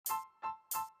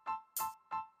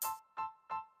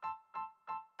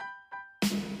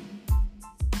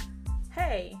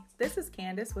Hey, this is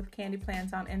Candice with Candy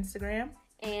Plans on Instagram.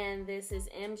 And this is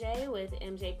MJ with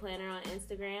MJ Planner on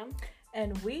Instagram.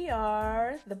 And we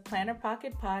are the Planner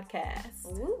Pocket Podcast.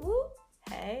 Woo woo.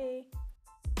 Hey.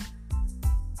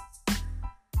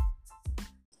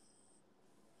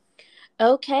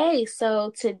 Okay,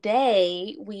 so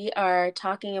today we are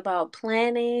talking about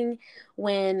planning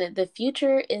when the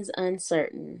future is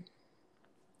uncertain.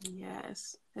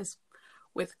 Yes, it's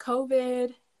with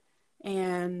COVID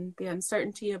and the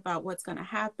uncertainty about what's going to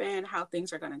happen, how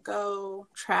things are going to go,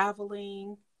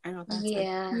 traveling. I know that's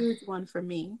a huge one for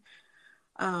me.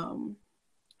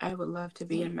 I would love to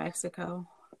be in Mexico.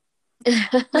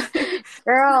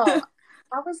 Girl,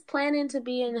 I was planning to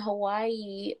be in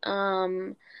Hawaii.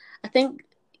 I think,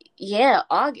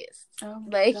 August. Oh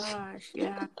my gosh,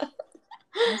 yeah.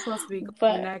 I'm supposed to be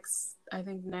going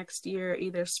next year,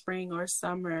 either spring or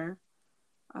summer.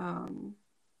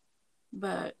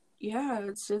 But yeah,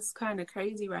 it's just kind of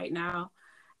crazy right now.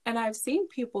 And I've seen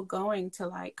people going to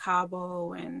like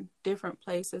Cabo and different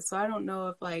places. So I don't know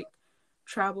if like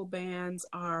travel bans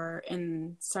are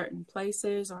in certain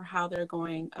places or how they're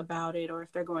going about it, or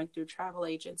if they're going through travel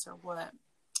agents or what.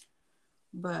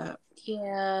 But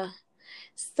yeah.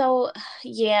 So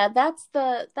that's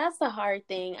the hard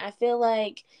thing. I feel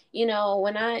like,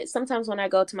 sometimes when I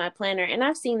go to my planner, and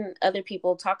I've seen other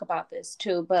people talk about this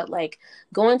too, but like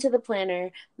going to the planner,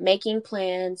 making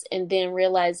plans, and then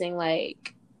realizing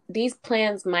like these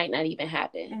plans might not even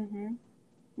happen.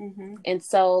 And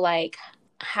so like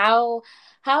how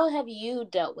have you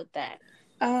dealt with that?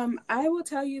 I will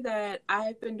tell you that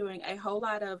I've been doing a whole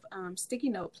lot of sticky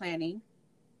note planning.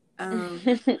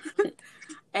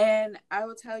 And I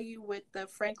will tell you with the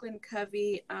Franklin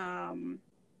Covey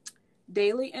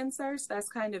daily inserts, that's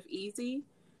kind of easy.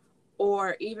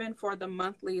 Or even for the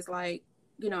monthlies, like,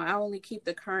 I only keep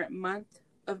the current month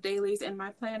of dailies in my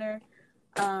planner.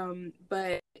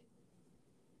 But,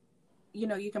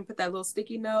 you can put that little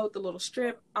sticky note, the little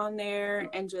strip on there,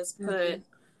 and just put,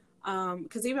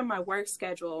 because even my work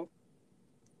schedule,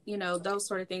 those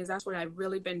sort of things, that's what I've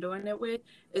really been doing it with,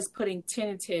 is putting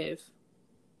tentative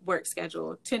work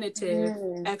schedule, tentative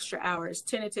extra hours,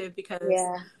 tentative because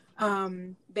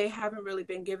they haven't really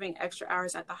been giving extra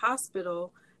hours at the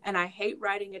hospital, and I hate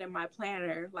writing it in my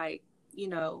planner, like,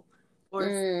 or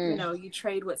if, you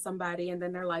trade with somebody and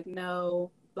then they're like,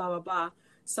 no, blah blah blah.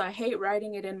 So I hate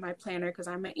writing it in my planner because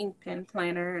I'm an ink pen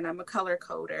planner and I'm a color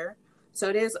coder, so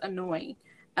it is annoying.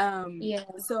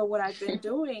 So what I've been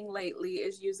doing lately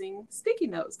is using sticky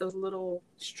notes, those little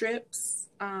strips,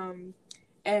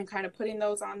 and kind of putting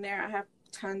those on there. I have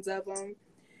tons of them.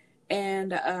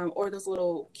 And, or those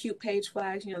little cute page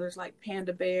flags, there's like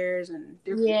panda bears and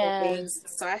different little things.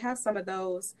 So I have some of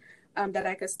those that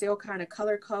I could still kind of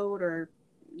color code or,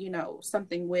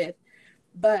 something with.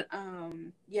 But,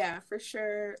 for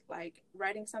sure, like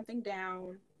writing something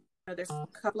down. There's a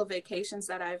couple of vacations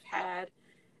that I've had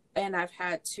and I've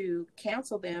had to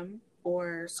cancel them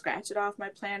or scratch it off my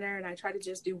planner. And I try to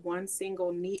just do one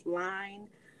single neat line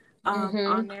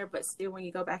on there, but still when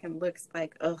you go back and look, it's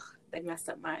like, ugh, they messed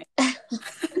up my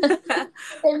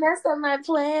they messed up my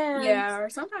plan. Yeah, or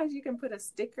sometimes you can put a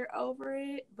sticker over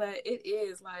it, but it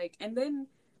is like, and then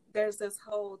there's this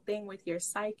whole thing with your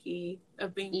psyche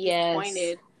of being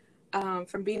disappointed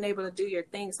from being able to do your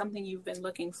thing, something you've been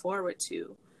looking forward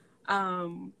to.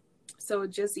 So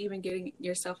just even getting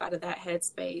yourself out of that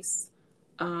headspace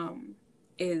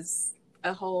is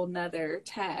a whole nother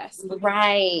task.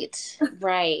 Right.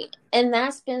 And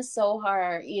that's been so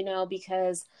hard,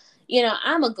 because,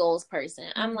 I'm a goals person.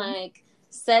 I'm like,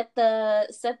 set the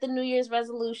New Year's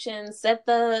resolution, set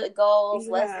the goals,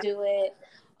 let's do it.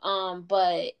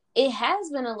 But it has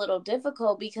been a little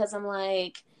difficult because I'm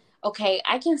like, okay,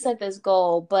 I can set this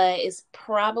goal, but it's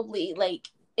probably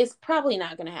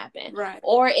not going to happen. Right.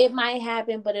 Or it might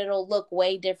happen, but it'll look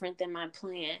way different than my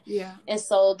plan. Yeah. And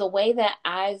so the way that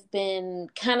I've been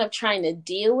kind of trying to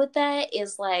deal with that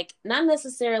is like, not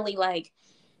necessarily like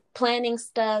planning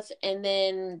stuff and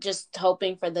then just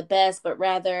hoping for the best, but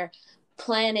rather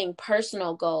planning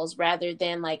personal goals rather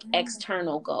than like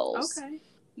external goals. Okay.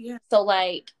 Yeah. So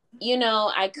like,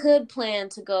 I could plan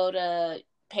to go to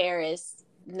Paris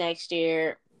next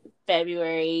year,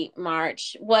 February,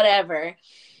 March, whatever.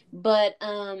 But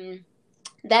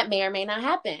that may or may not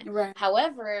happen. Right.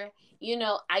 However,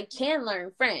 I can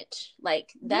learn French.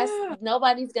 Like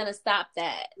nobody's gonna stop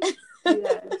that.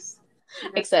 Yes.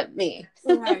 Except me.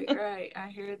 Right. I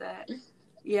hear that.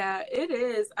 Yeah, it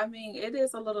is. I mean, it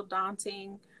is a little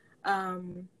daunting.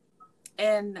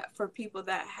 And for people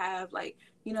that have like,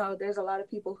 there's a lot of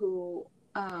people who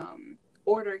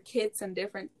order kits and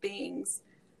different things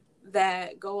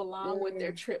that go along with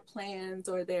their trip plans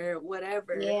or their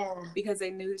whatever, Yeah. because they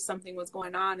knew something was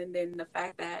going on. And then the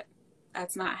fact that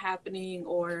that's not happening,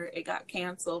 or it got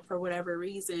canceled for whatever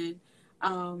reason,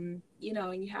 you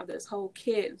know, and you have this whole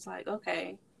kit. It's like,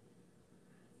 okay,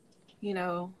 you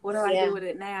know, what do I do with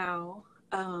it now?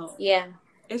 Yeah.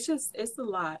 It's a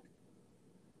lot.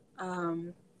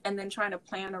 And then trying to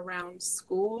plan around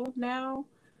school now.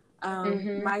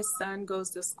 My son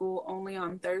goes to school only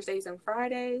on Thursdays and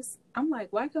Fridays. I'm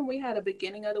like, why couldn't we have a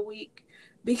beginning of the week?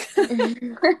 Because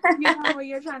you know, when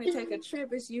you're trying to take a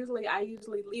trip, I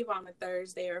usually leave on a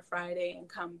Thursday or Friday and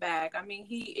come back. I mean,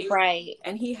 Right.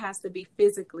 and he has to be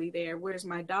physically there. Whereas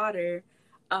my daughter,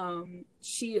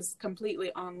 she is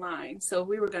completely online. So if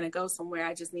we were going to go somewhere,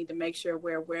 I just need to make sure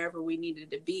wherever we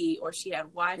needed to be, or she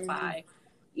had Wi-Fi,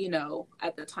 you know,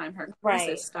 at the time her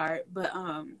classes start. But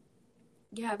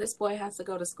yeah, this boy has to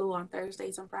go to school on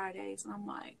Thursdays and Fridays, and I'm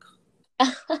like,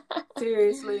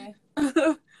 seriously.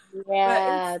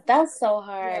 Yeah, that's so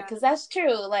hard, Yeah. because that's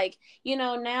true. Like, you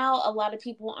know, now a lot of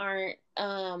people aren't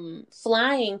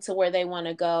flying to where they want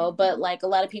to go, but like a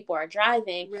lot of people are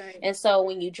driving. Right. And so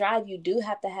when you drive, you do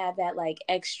have to have that like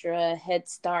extra head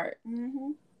start.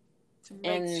 To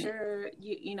make sure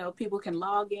you know, people can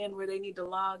log in where they need to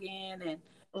log in. And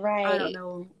I don't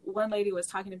know, one lady was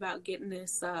talking about getting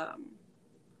this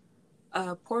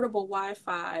portable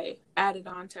Wi-Fi added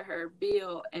onto her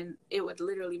bill, and it would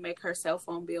literally make her cell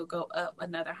phone bill go up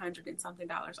another $100 and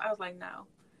something. I was like, no,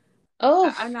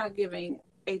 I'm not giving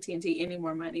AT&T any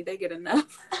more money. They get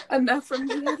enough from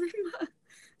me every month.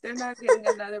 They're not getting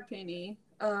another penny.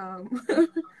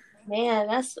 Man,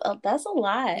 that's a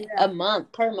lot. A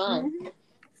month, per month.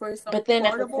 For some but then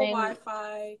portable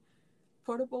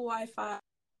Wi-Fi,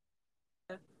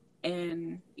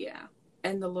 and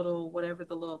and the little, whatever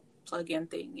the little plug-in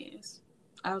thing is.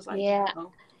 I was like,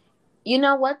 no. You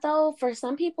know what though? For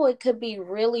some people, it could be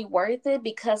really worth it,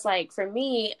 because, like, for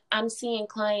me, I'm seeing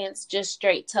clients just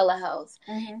straight telehealth.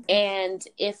 And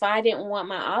if I didn't want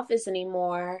my office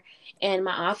anymore, and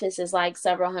my office is like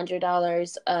several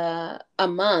 $100s a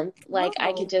month, like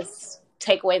I could just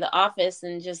take away the office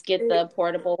and just get the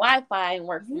portable Wi-Fi and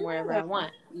work from wherever I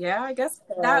want. Yeah, I guess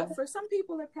that for some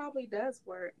people it probably does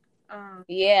work.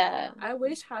 I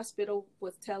wish hospital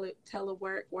was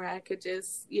telework, where I could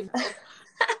just, you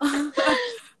know,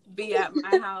 be at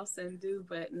my house and do,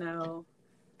 but no.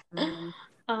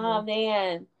 Oh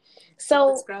man.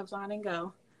 So scrubs on and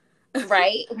go.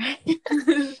 Right.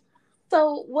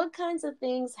 So what kinds of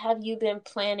things have you been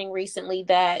planning recently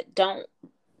that don't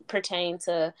pertain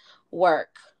to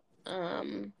work?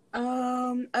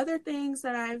 Other things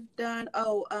that I've done.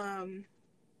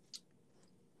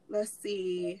 Let's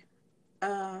see.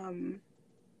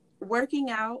 Working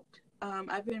out.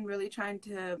 I've been really trying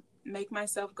to make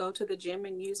myself go to the gym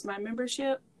and use my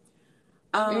membership.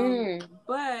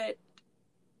 But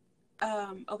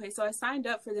okay, so I signed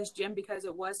up for this gym because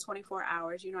it was 24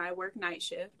 hours. You know, I work night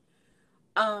shift.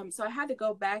 So I had to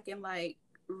go back and like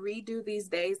redo these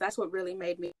days. That's what really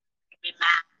made me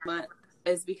month,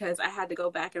 is because I had to go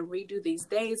back and redo these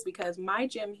days, because my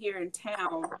gym here in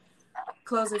town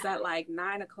closes at like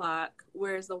 9:00,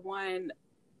 whereas the one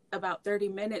about 30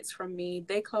 minutes from me,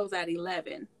 they close at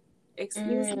 11.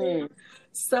 Excuse me.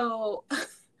 So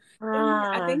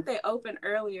I think they open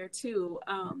earlier too.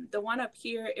 The one up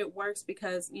here, it works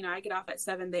because, you know, I get off at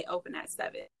 7, they open at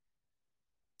 7.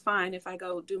 It's fine if I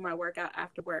go do my workout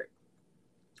after work.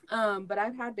 But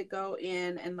I've had to go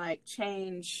in and like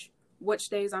change which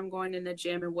days I'm going in the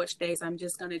gym and which days I'm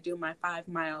just going to do my 5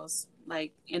 miles,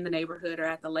 like in the neighborhood or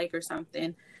at the lake or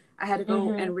something. I had to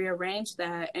go and rearrange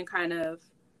that and kind of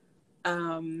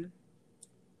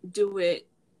do it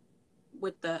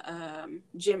with the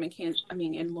gym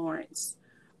in Lawrence.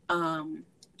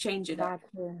 Change it up.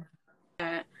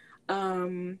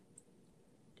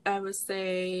 I would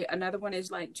say another one is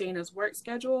like Jana's work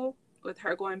schedule, with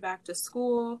her going back to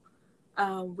school.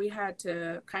 We had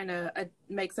to kind of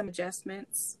make some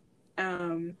adjustments,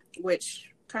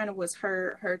 which kind of was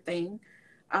her thing,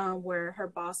 where her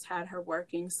boss had her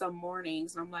working some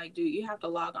mornings. And I'm like, dude, you have to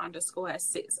log on to school at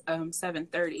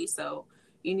 7:30. So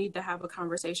you need to have a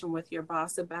conversation with your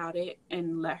boss about it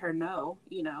and let her know,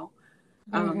 you know,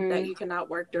 that you cannot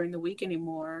work during the week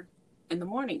anymore in the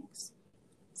mornings.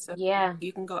 So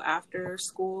you can go after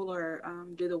school or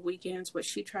do the weekends, which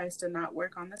she tries to not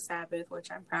work on the Sabbath, which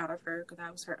I'm proud of her because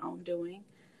that was her own doing.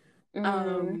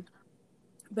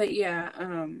 But yeah,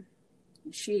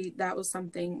 that was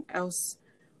something else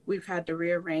we've had to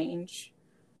rearrange.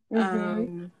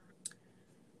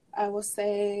 I will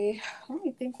say, let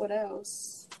me think what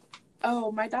else.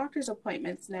 Oh, my doctor's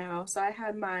appointments now. So I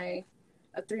had my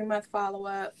a 3-month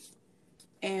follow-up,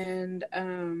 and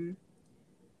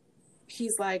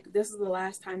he's like, this is the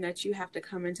last time that you have to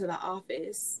come into the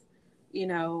office, you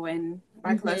know, and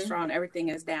my cholesterol and everything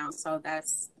is down. So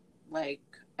that's like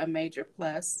a major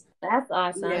plus. That's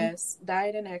awesome. Yes.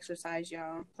 Diet and exercise,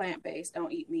 y'all. Plant-based.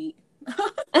 Don't eat meat.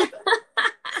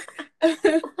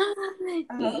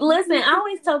 Listen, I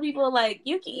always tell people, like,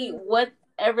 you can eat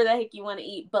whatever the heck you want to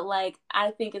eat, but like,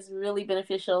 I think it's really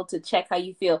beneficial to check how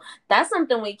you feel. That's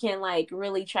something we can like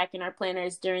really track in our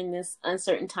planners during this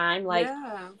uncertain time. Like,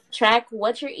 track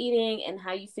what you're eating and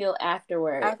how you feel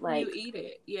afterward. After like you eat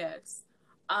it, yes.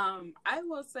 I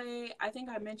will say, I think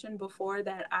I mentioned before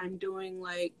that I'm doing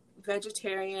like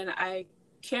vegetarian. I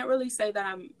can't really say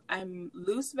that I'm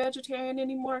loose vegetarian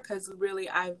anymore, because really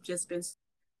I've just been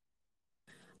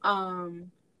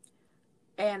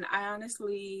and I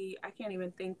honestly, I can't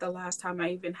even think the last time I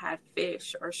even had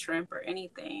fish or shrimp or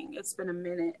anything. It's been a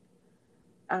minute.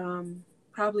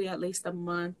 Probably at least a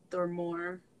month or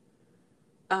more.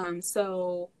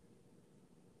 So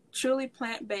truly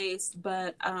plant-based,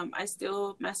 but I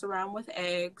still mess around with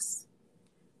eggs.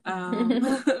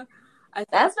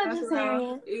 That's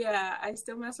vegetarian. Yeah, I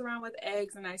still mess around with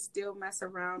eggs, and I still mess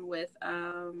around with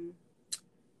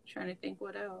trying to think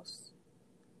what else.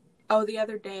 Oh, the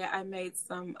other day I made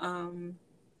some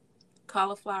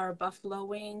cauliflower buffalo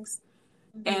wings,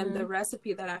 and the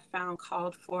recipe that I found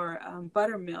called for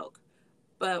buttermilk.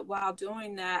 But while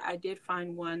doing that, I did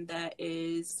find one that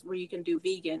is where you can do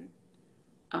vegan.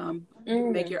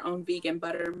 Make your own vegan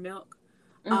buttermilk.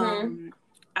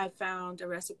 I found a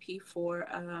recipe for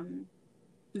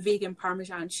vegan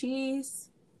Parmesan cheese.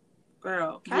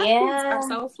 Girl, cashews are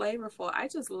so flavorful. I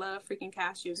just love freaking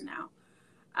cashews now.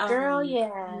 Girl,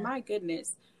 yeah. My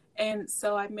goodness. And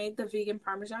so I made the vegan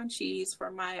Parmesan cheese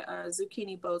for my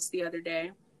zucchini boats the other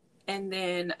day. And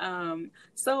then,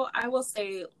 so I will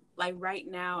say, like, right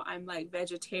now, I'm like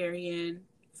vegetarian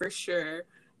for sure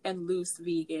and loose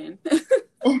vegan.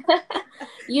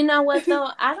 You know what, though?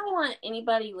 I don't want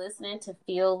anybody listening to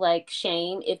feel like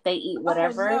shame if they eat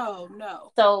whatever. Oh,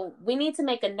 no. So we need to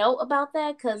make a note about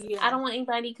that, because I don't want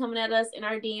anybody coming at us in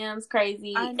our DMs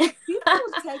crazy. I know. People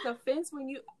take offense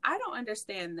when I don't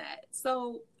understand that.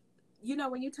 So, you know,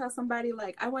 when you tell somebody,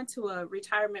 like, I went to a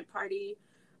retirement party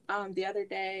the other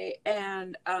day,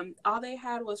 and all they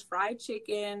had was fried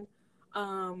chicken.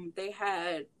 They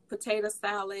had potato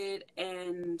salad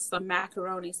and some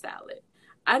macaroni salad.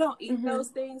 I don't eat those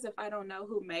things if I don't know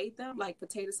who made them, like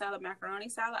potato salad, macaroni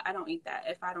salad. I don't eat that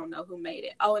if I don't know who made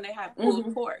it. Oh, and they have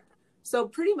pulled pork. So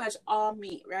pretty much all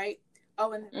meat, right?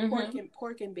 Oh, and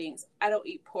pork and beans. I don't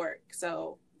eat pork.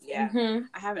 So, yeah,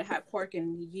 I haven't had pork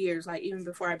in years, like even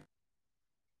before I.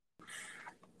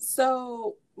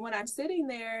 So when I'm sitting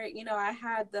there, you know, I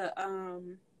had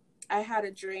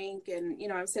a drink, and, you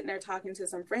know, I'm sitting there talking to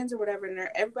some friends or whatever, and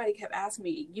everybody kept asking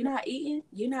me, "You not eating?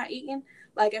 You not eating?"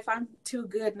 Like, if I'm too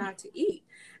good not to eat.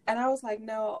 And I was like,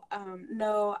 no,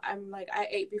 I'm like, I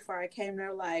ate before I came.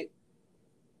 They're like,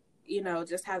 you know,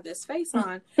 just have this face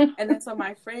on. And then so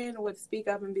my friend would speak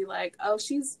up and be like, "Oh,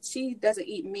 she doesn't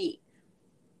eat meat."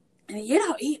 And you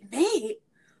don't eat meat?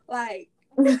 Like,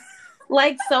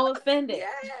 like, so offended.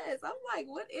 Yes. I'm like,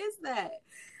 what is that?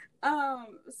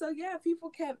 So yeah, people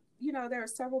kept, you know, there were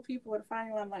several people, and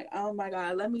finally I'm like, oh my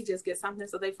God, let me just get something.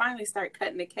 So they finally start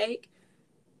cutting the cake,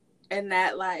 and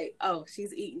that, like, oh,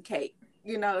 she's eating cake.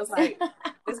 You know, it's like,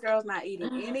 this girl's not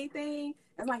eating anything.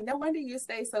 It's like, no wonder you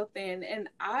stay so thin. And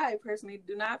I personally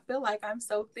do not feel like I'm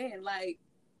so thin. Like,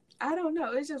 I don't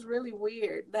know. It's just really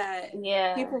weird that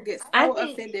people get so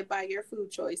offended by your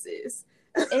food choices.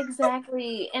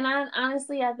 Exactly. And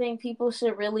I think people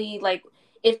should really, like,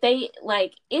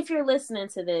 if you're listening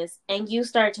to this and you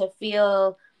start to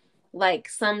feel like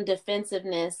some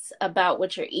defensiveness about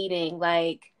what you're eating,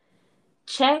 like,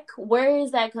 check, where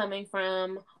is that coming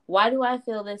from? Why do I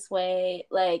feel this way?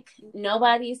 Like,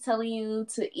 nobody's telling you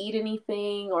to eat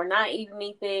anything or not eat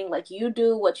anything. Like, you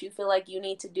do what you feel like you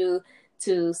need to do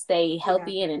to stay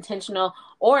healthy and intentional.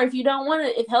 Or if you don't want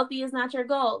to, if healthy is not your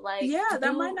goal, like,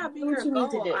 that might not be your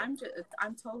goal.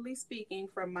 I'm totally speaking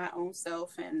from my own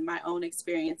self and my own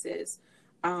experiences.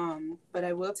 But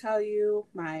I will tell you,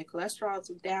 my cholesterol's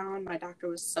down. My doctor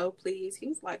was so pleased. He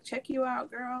was like, check you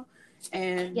out, girl.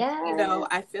 And, you know,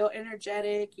 I feel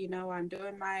energetic. You know, I'm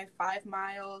doing my 5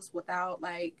 miles without,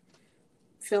 like,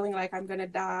 feeling like I'm going to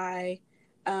die.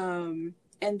 And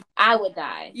I would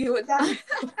die. You would die?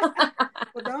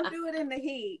 Well, don't do it in the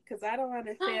heat, because I don't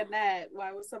understand that.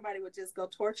 Why would somebody would just go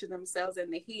torture themselves in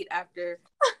the heat after,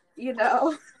 you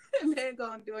know, and then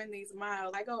doing these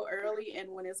miles. I go early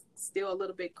and when it's still a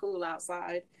little bit cool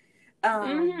outside.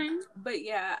 But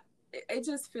yeah, it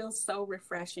just feels so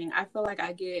refreshing. I feel like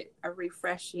I get a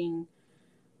refreshing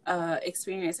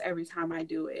experience every time I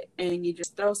do it. And you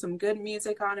just throw some good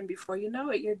music on, and before you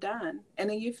know it, you're done. And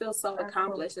then you feel so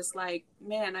accomplished. Cool. It's like,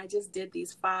 man, I just did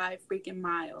these 5 freaking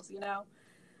miles, you know?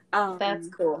 That's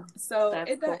cool. So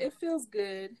it feels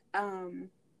good.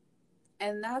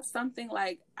 And that's something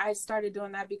like I started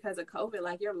doing that because of COVID.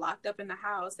 Like, you're locked up in the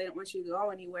house. They don't want you to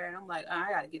go anywhere. And I'm like, oh, I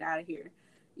got to get out of here.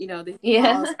 You know, these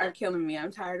walls are killing me.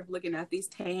 I'm tired of looking at these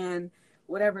tan,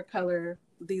 whatever color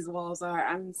these walls are.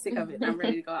 I'm sick of it. I'm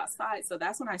ready to go outside. So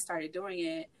that's when I started doing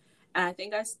it. And I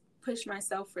think I pushed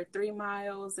myself for 3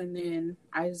 miles, and then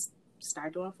I just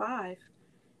started doing 5.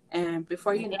 And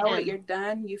before you know it, you're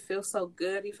done. You feel so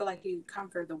good. You feel like you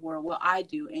conquered the world. Well, I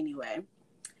do anyway.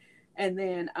 And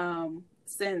then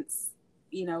since,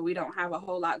 you know, we don't have a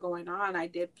whole lot going on, I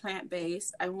did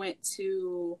plant-based. I went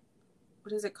to,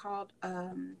 what is it called?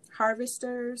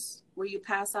 Harvesters, where you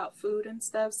pass out food and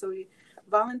stuff. So we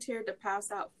volunteered to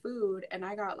pass out food, and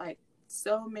I got like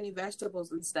so many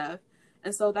vegetables and stuff.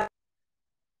 And so that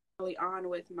really on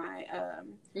with my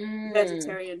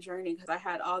vegetarian journey, because I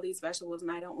had all these vegetables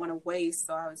and I don't want to waste,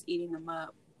 so I was eating them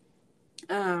up.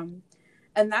 And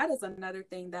that is another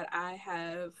thing that I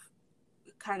have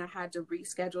kind of had to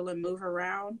reschedule and move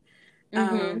around.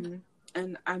 And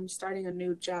I'm starting a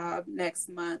new job next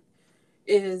month,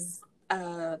 is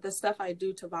the stuff I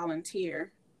do to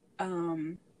volunteer.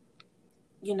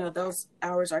 You know, those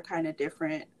hours are kind of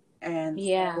different. And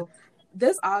so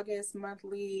this August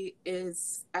monthly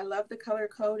is, I love the color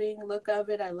coding look of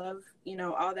it. I love, you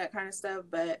know, all that kind of stuff,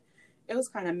 but it was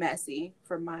kind of messy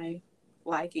for my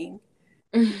liking.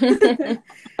 From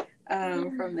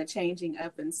the changing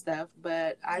up and stuff,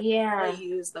 but I really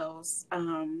use those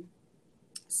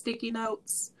sticky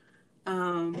notes.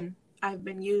 I've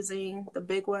been using the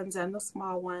big ones and the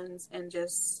small ones, and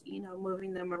just, you know,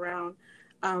 moving them around.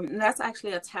 And that's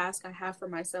actually a task I have for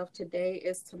myself today,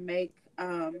 is to make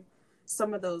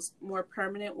some of those more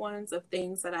permanent ones of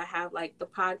things that I have, like the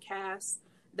podcast,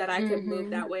 that I can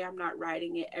move. That way I'm not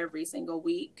writing it every single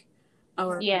week,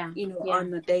 or you know, on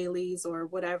the dailies or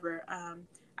whatever.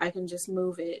 I can just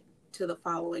move it to the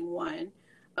following one.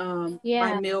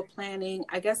 My meal planning,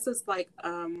 I guess it's like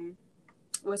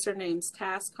what's her name's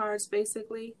task cards,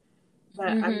 basically. But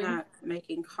I'm not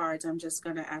making cards. I'm just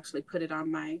going to actually put it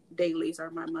on my dailies or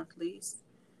my monthlies.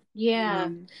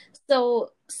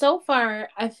 So far,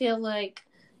 I feel like,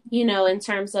 you know, in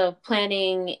terms of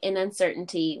planning in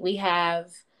uncertainty, we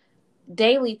have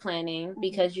daily planning,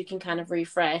 because you can kind of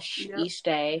refresh each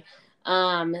day.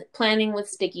 Planning with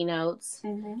sticky notes,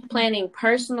 planning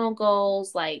personal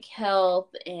goals like health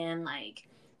and like,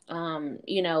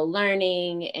 you know,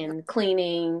 learning and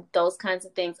cleaning, those kinds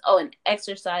of things. Oh, and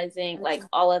exercising, like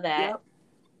all of that.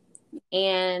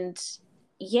 And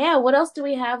what else do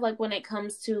we have, like, when it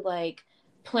comes to like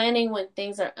planning when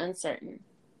things are uncertain?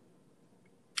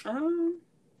 I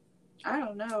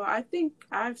don't know. I think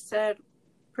I've said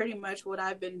pretty much what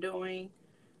I've been doing.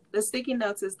 The sticky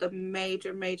notes is the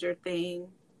major thing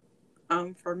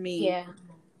for me.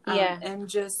 And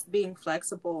just being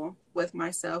flexible with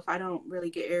myself. I don't really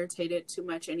get irritated too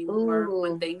much anymore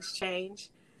when things change.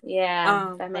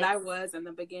 But I was in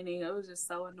the beginning. It was just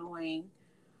so annoying.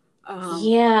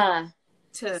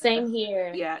 Same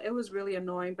here. Yeah, it was really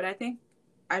annoying. But I think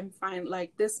I'm fine.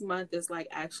 Like, this month is like,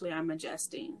 actually, I'm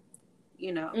adjusting,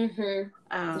 you know.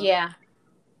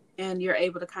 And you're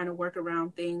able to kind of work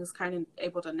around things, kind of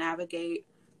able to navigate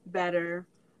better.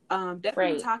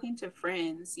 Definitely talking to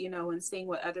friends, you know, and seeing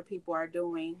what other people are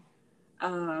doing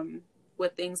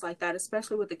with things like that,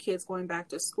 especially with the kids going back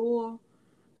to school.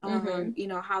 You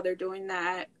know, how they're doing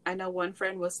that. I know one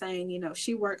friend was saying, you know,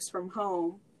 she works from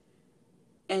home,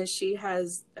 and she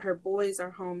has, her boys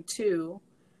are home too.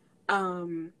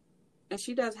 And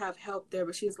she does have help there,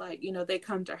 but she's like, you know, they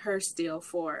come to her still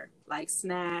for like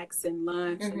snacks and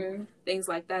lunch and things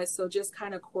like that. So just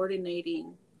kind of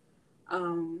coordinating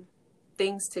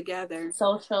things together.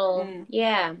 Social.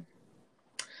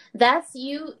 That's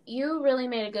you really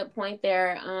made a good point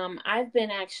there. I've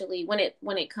been actually,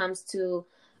 when it comes to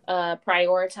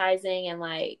prioritizing and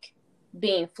like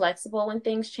being flexible when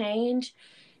things change,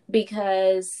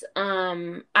 because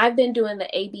I've been doing the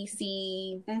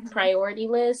ABC priority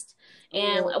list,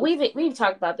 and we've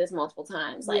talked about this multiple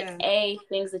times. Like, A,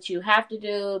 things that you have to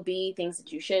do; B, things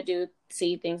that you should do;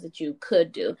 C, things that you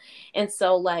could do. And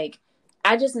so, like,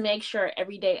 I just make sure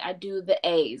every day I do the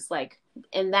A's, like,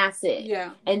 and that's it.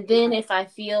 And then if I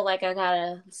feel like I got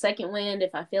a second wind,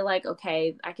 if I feel like,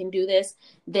 okay, I can do this,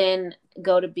 then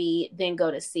go to B, then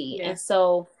go to C. And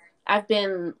so I've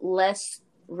been less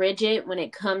rigid when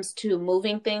it comes to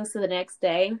moving things to the next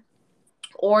day.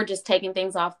 or just taking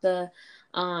things off the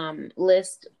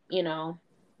list,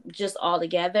 just all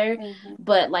together. Mm-hmm.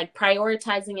 But like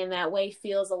prioritizing in that way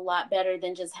feels a lot better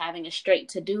than just having a straight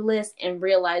to-do list and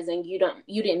realizing you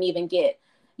didn't even get,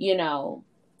 you know,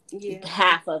 Yeah.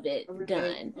 half of it Right.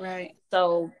 done. Right.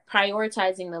 So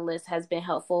prioritizing the list has been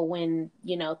helpful when,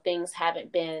 things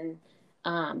haven't been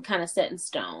kind of set in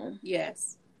stone.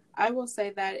 Yes. I will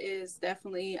say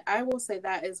I will say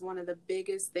that is one of the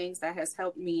biggest things that has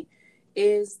helped me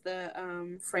is the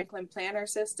Franklin Planner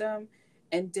system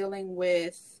and dealing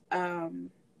with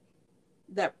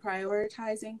that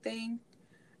prioritizing thing.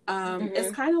 It's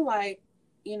Mm-hmm. kind of like,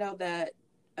 that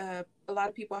a lot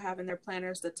of people have in their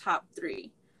planners the top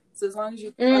three. So as long as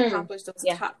you accomplish those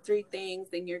Yeah. top three things,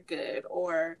 then you're good,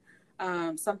 or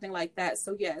something like that.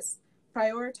 So yes,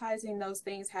 prioritizing those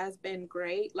things has been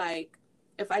great. Like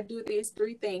if I do these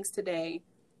three things today,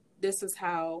 this is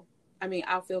how,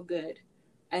 I'll feel good.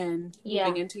 And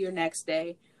moving Yeah. into your next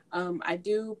day, I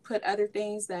do put other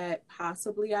things that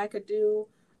possibly I could do,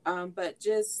 but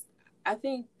just I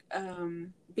think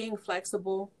being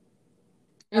flexible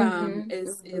Mm-hmm.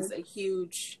 Mm-hmm. is a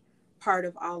huge part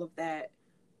of all of that.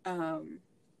 Um,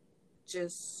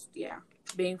 just yeah,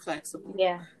 being flexible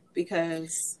Yeah.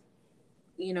 because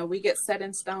we get set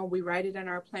in stone. We write it in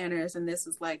our planners, and this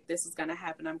is going to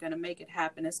happen. I'm going to make it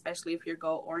happen, especially if you're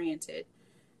goal oriented,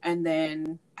 and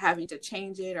then having to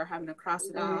change it or having to cross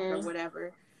it off or Mm-hmm.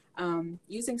 whatever.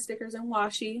 Using stickers and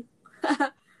washi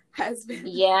has been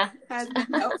Yeah. has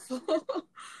been helpful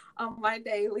on my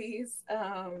dailies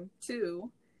too.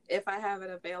 If I have it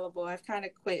available, I've kind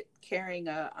of quit carrying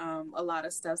a lot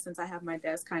of stuff since I have my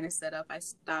desk kind of set up. I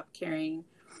stopped carrying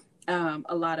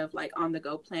a lot of like on the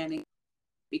go planning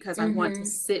because I want to Mm-hmm.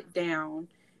 sit down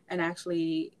and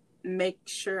actually make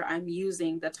sure I'm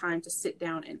using the time to sit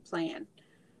down and plan.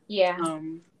 Yeah.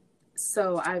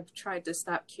 So I've tried to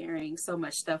stop carrying so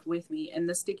much stuff with me. And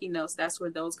the sticky notes, that's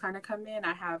where those kind of come in.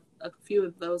 I have a few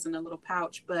of those in a little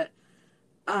pouch, but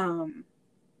um,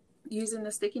 using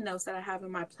the sticky notes that I have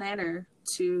in my planner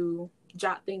to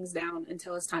jot things down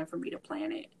until it's time for me to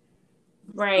plan it.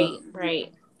 Right.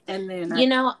 Right. And then You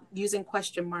know, using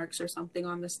question marks or something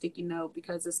on the sticky note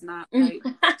because it's not like.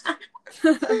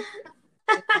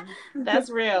 that's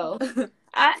real.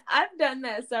 I've done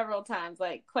that several times,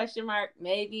 like question mark,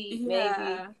 maybe,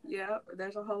 maybe. Yeah,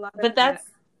 there's a whole lot of But that.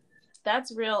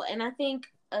 that's real. And I think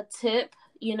a tip,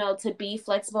 to be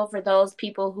flexible for those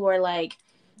people who are like,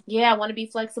 yeah, I want to be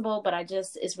flexible, but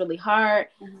it's really hard.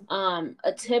 Mm-hmm.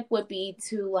 A tip would be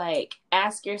to like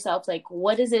ask yourself, like,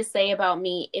 what does it say about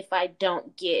me if I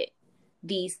don't get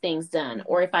these things done,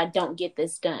 or if I don't get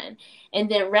this done? And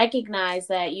then recognize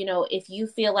that, if you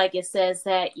feel like it says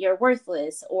that you're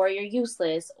worthless or you're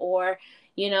useless, or,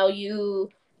 you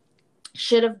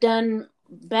should have done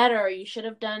better, you should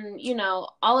have done,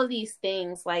 all of these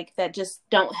things like that just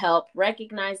don't help,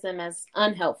 recognize them as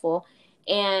unhelpful,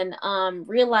 and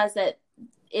realize that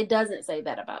it doesn't say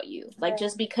that about you. Like,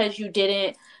 just because you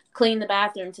didn't clean the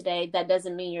bathroom today, that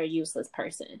doesn't mean you're a useless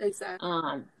person.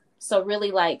 Exactly. So really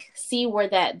like see where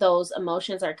those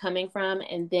emotions are coming from,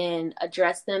 and then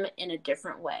address them in a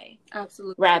different way.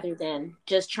 Absolutely. Rather than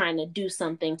just trying to do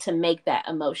something to make that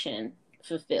emotion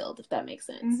fulfilled, if that makes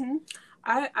sense. Mm-hmm.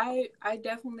 I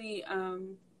definitely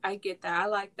I get that. I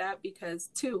like that because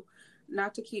too,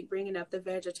 not to keep bringing up the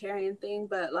vegetarian thing,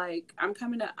 but like I'm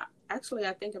coming up. Actually,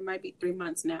 I think it might be 3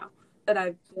 months now that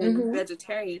I've been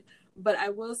vegetarian. But I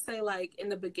will say, like in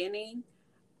the beginning,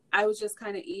 I was just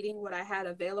kind of eating what I had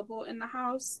available in the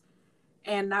house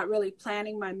and not really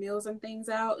planning my meals and things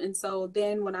out. And so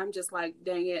then when I'm just like,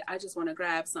 dang it, I just want to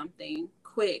grab something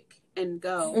quick and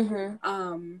go.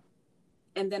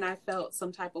 And then I felt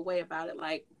some type of way about it,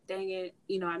 like, dang it,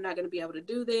 I'm not going to be able to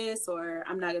do this, or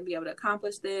I'm not going to be able to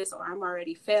accomplish this, or I'm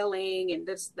already failing, and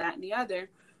this, that, and the other.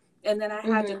 And then I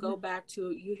had to go back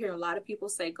to, you hear a lot of people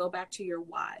say, go back to your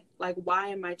why. Like, why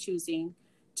am I choosing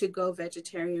to go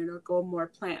vegetarian or go more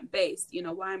plant-based?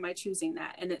 Why am I choosing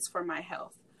that? And it's for my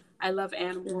health. I love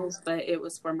animals, but it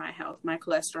was for my health. My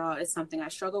cholesterol is something I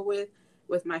struggle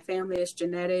with my family. It's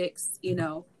genetics,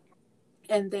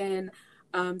 And then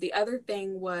the other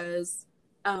thing was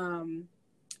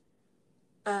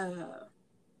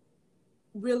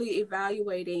really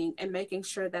evaluating and making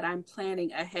sure that I'm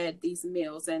planning ahead these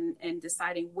meals and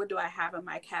deciding what do I have in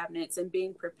my cabinets and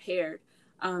being prepared.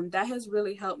 That has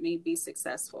really helped me be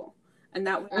successful. And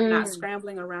that way I'm not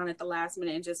scrambling around at the last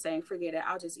minute and just saying, forget it,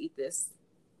 I'll just eat this,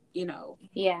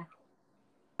 Yeah.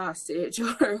 sausage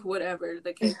or whatever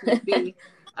the case may be.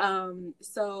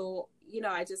 So,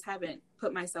 I just haven't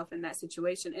put myself in that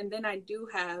situation. And then I do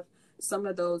have some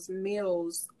of those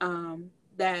meals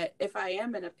that if I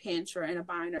am in a pinch or in a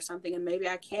bind or something, and maybe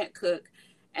I can't cook,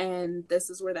 and this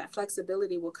is where that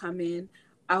flexibility will come in,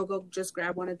 I'll go just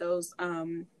grab one of those.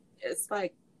 It's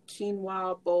like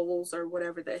quinoa bowls or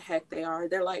whatever the heck they are.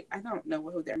 They're like, I don't know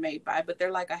who they're made by, but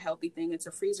they're like a healthy thing. It's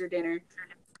a freezer dinner,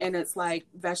 and it's like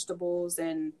vegetables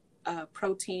and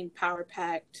protein power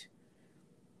packed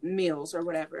meals or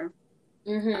whatever.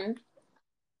 Mm-hmm.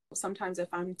 Sometimes if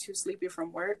I'm too sleepy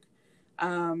from work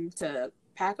to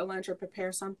pack a lunch or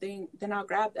prepare something, then I'll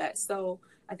grab that. So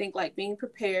I think like being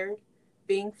prepared,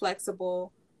 being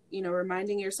flexible,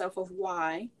 reminding yourself of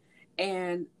why,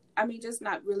 and I mean, just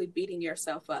not really beating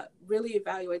yourself up. Really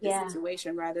evaluate the Yeah,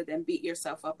 situation rather than beat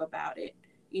yourself up about it,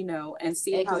 and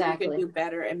see how you can exactly. do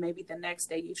better. And maybe the next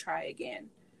day you try again,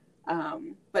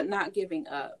 but not giving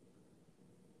up.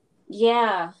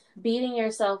 Yeah, beating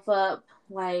yourself up,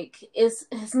 like, it's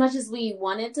as much as we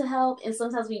want it to help, and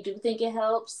sometimes we do think it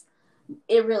helps,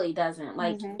 it really doesn't.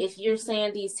 Like, Mm-hmm. if you're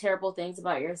saying these terrible things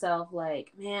about yourself,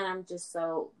 like, man, I'm just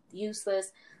so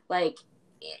useless, like,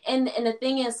 and the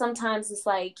thing is, sometimes it's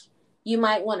like you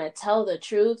might want to tell the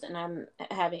truth, and I'm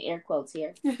having air quotes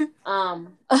here,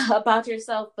 about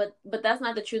yourself, but that's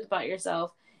not the truth about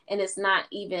yourself, and it's not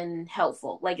even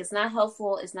helpful. Like, it's not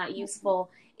helpful, it's not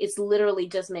useful, it's literally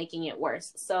just making it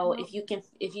worse. So Well,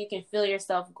 if you can feel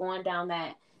yourself going down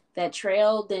that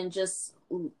trail, then just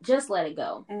let it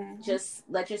go. mm-hmm. Just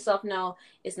let yourself know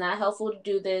it's not helpful to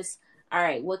do this. All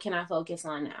right, what can I focus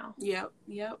on now? Yep,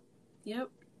 yep, yep.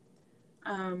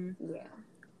 Yeah.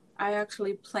 I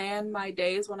actually plan my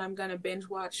days when I'm gonna binge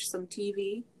watch some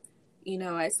TV.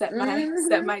 I set my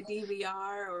set Mm-hmm. my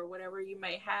DVR or whatever you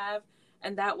may have,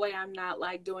 and that way I'm not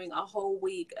like doing a whole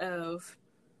week of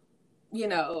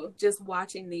just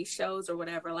watching these shows or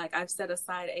whatever. Like I've set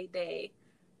aside a day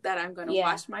that I'm gonna Yeah.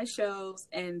 watch my shows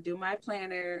and do my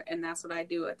planner, and that's what I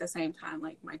do at the same time.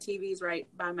 Like my TV's right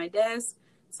by my desk,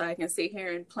 so I can sit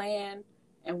here and plan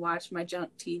and watch my junk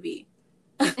TV.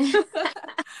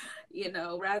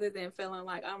 Rather than feeling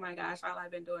like, oh my gosh, all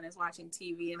I've been doing is watching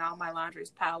TV and all my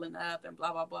laundry's piling up and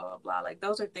blah, blah, blah, blah, blah. Like,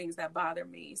 those are things that bother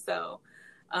me. So,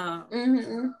 um,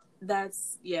 Mm-hmm.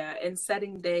 that's, yeah. And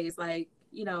setting days, like,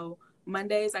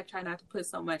 Mondays, I try not to put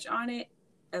so much on it.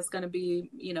 That's going to be,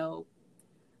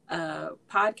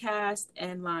 podcast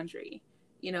and laundry,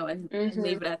 and Mm-hmm.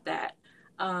 leave it at that.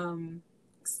 Um,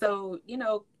 so,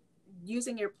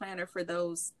 using your planner for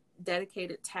those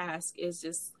dedicated tasks is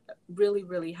just really,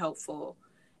 really helpful,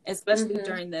 especially Mm-hmm.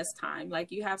 during this time.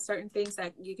 Like you have certain things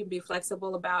that you can be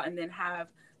flexible about, and then have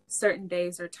certain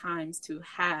days or times to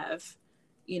have,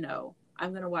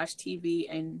 I'm going to watch TV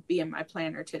and be in my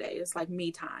planner today. It's like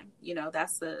me time.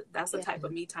 That's the Yeah. type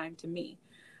of me time to me.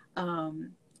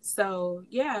 Um, so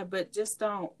yeah, but just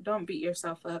don't beat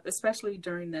yourself up, especially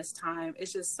during this time.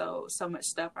 It's just so much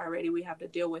stuff already we have to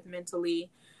deal with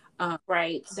mentally,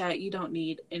 Right. that you don't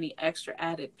need any extra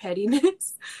added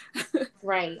pettiness.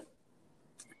 Right.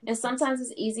 And sometimes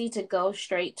it's easy to go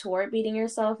straight toward beating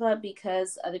yourself up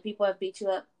because other people have beat you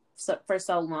up for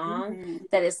so long Mm-hmm.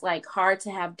 that it's like hard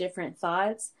to have different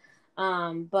thoughts.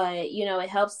 But it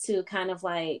helps to kind of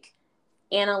like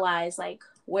analyze, like,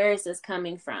 where is this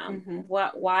coming from? Mm-hmm.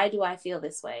 Why do I feel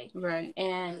this way? Right.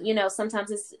 And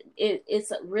sometimes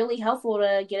it's really helpful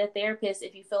to get a therapist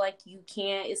if you feel like you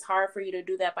can't. It's hard for you to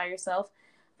do that by yourself.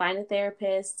 Find a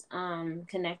therapist.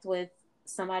 Connect with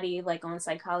somebody like on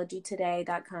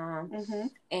psychologytoday.com, Mm-hmm.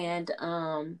 and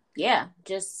yeah,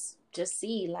 just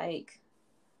see, like,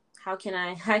 how can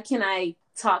I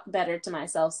talk better to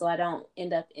myself so I don't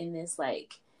end up in this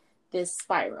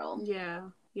spiral. Yeah.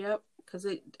 Yep. Because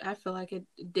I feel like it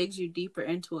digs you deeper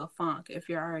into a funk if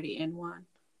you're already in one,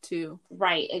 too.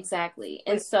 Right, exactly.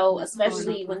 And With so, what's going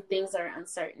especially when on. things are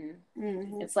uncertain,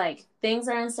 Mm-hmm. it's like things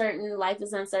are uncertain, life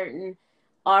is uncertain,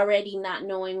 already not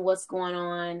knowing what's going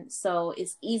on. So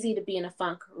it's easy to be in a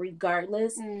funk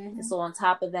regardless. And Mm-hmm. so, on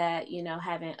top of that,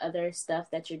 having other stuff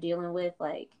that you're dealing with,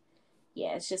 like,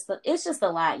 yeah, it's just a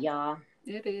lot, y'all.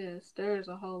 It is. There's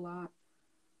a whole lot.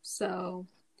 So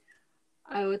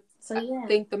I would So, I yeah.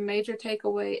 think the major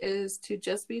takeaway is to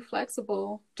just be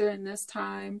flexible during this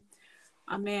time.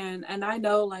 Man, and I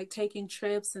know like taking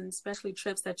trips, and especially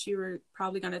trips that you were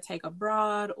probably going to take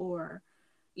abroad, or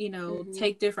Mm-hmm.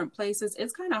 take different places,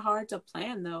 it's kind of hard to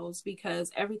plan those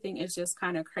because everything is just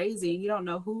kind of crazy. You don't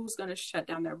know who's going to shut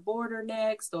down their border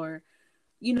next, or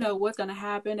what's going to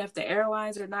happen if the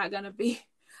airlines are not going to be.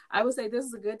 I would say this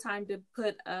is a good time to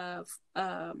put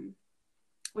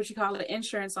what you call it,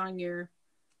 insurance on your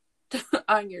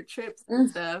on your trips and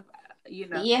Mm, stuff, you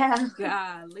know. yeah.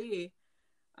 Golly.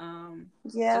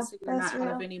 Yeah, Just so you're that's not out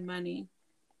of real. any money.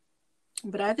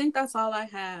 But I think that's all I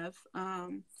have.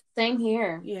 Same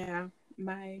here. Yeah,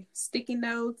 my sticky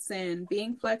notes and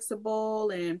being flexible,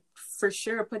 and for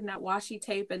sure putting that washi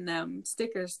tape and them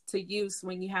stickers to use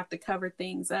when you have to cover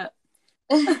things up.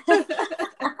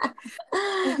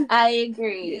 I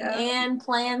agree. Yeah, And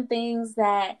plan things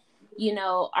that,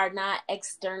 are not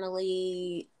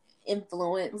externally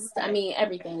influenced. I right, mean,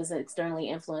 everything is externally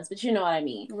influenced, but you know what I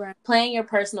mean. right, Plan your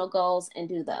personal goals and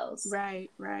do those.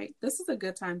 right. This is a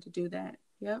good time to do that.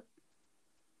 Yep.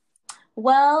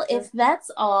 Well, if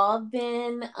that's all,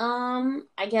 then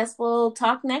I guess we'll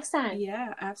talk next time.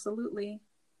 Yeah, absolutely.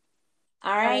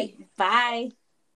 All Bye. right. Bye.